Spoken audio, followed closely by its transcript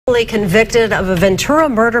Convicted of a Ventura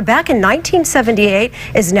murder back in 1978,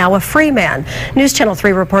 is now a free man. News Channel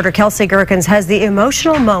 3 reporter Kelsey Gerkens has the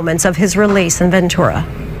emotional moments of his release in Ventura.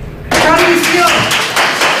 How do you feel?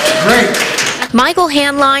 Great. Michael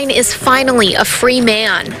Handline is finally a free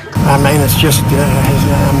man. I mean, it's just,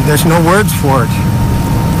 there's no words for it.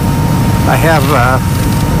 I have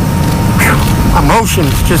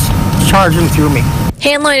emotions just charging through me.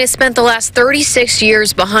 Handline has spent the last 36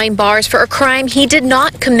 years behind bars for a crime he did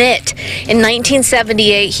not commit. In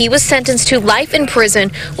 1978, he was sentenced to life in prison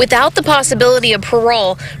without the possibility of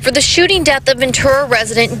parole for the shooting death of Ventura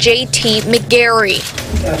resident J.T. McGarry.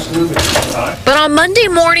 Absolutely. But on Monday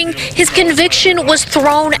morning, his conviction was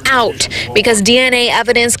thrown out because DNA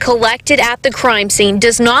evidence collected at the crime scene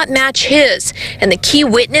does not match his, and the key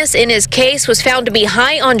witness in his case was found to be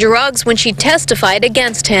high on drugs when she testified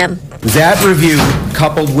against him. That review,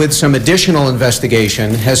 coupled with some additional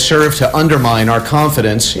investigation, has served to undermine our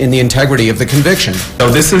confidence in the integrity of the conviction. So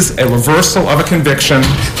this is a reversal of a conviction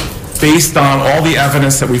based on all the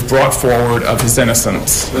evidence that we've brought forward of his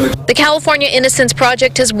innocence. The California Innocence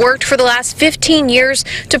Project has worked for the last 15 years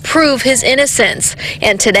to prove his innocence,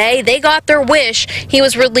 and today they got their wish. He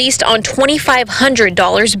was released on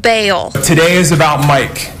 $2,500 bail. Today is about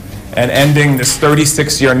Mike and ending this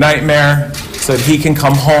 36-year nightmare so that he can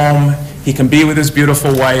come home, he can be with his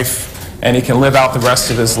beautiful wife, and he can live out the rest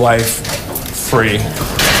of his life free.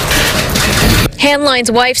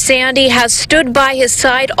 Handline's wife, Sandy, has stood by his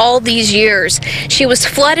side all these years. She was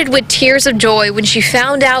flooded with tears of joy when she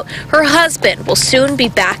found out her husband will soon be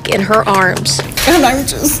back in her arms. And I'm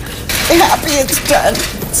just happy it's done.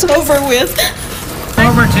 It's over with.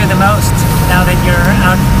 Over to the most now that you're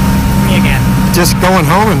out free again. Just going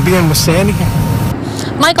home and being with Sandy.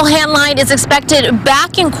 Michael Handline is expected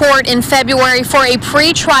back in court in February for a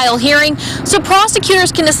pre-trial hearing, so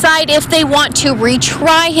prosecutors can decide if they want to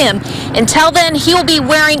retry him. Until then, he will be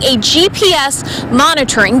wearing a GPS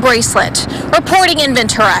monitoring bracelet. Reporting in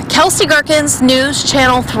Ventura, Kelsey Gerkens, News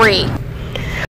Channel 3.